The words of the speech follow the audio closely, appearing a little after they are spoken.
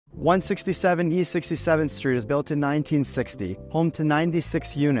167 East 67th Street is built in 1960, home to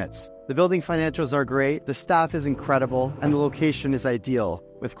 96 units. The building financials are great, the staff is incredible, and the location is ideal,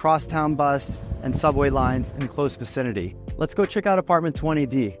 with crosstown bus and subway lines in close vicinity. Let's go check out apartment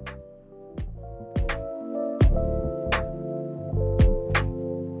 20D.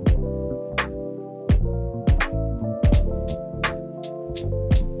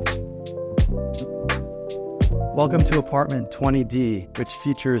 Welcome to apartment 20D, which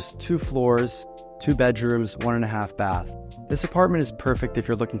features 2 floors, 2 bedrooms, 1.5 bath. This apartment is perfect if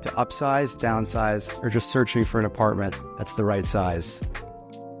you're looking to upsize, downsize, or just searching for an apartment that's the right size.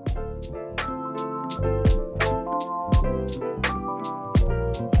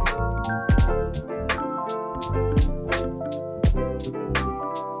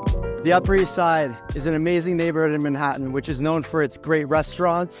 The Upper East Side is an amazing neighborhood in Manhattan, which is known for its great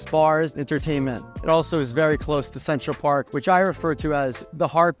restaurants, bars, entertainment. It also is very close to Central Park, which I refer to as the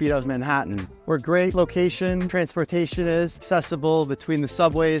heartbeat of Manhattan, where great location, transportation is accessible between the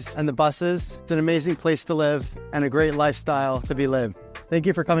subways and the buses. It's an amazing place to live and a great lifestyle to be lived. Thank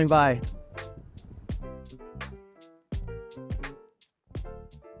you for coming by.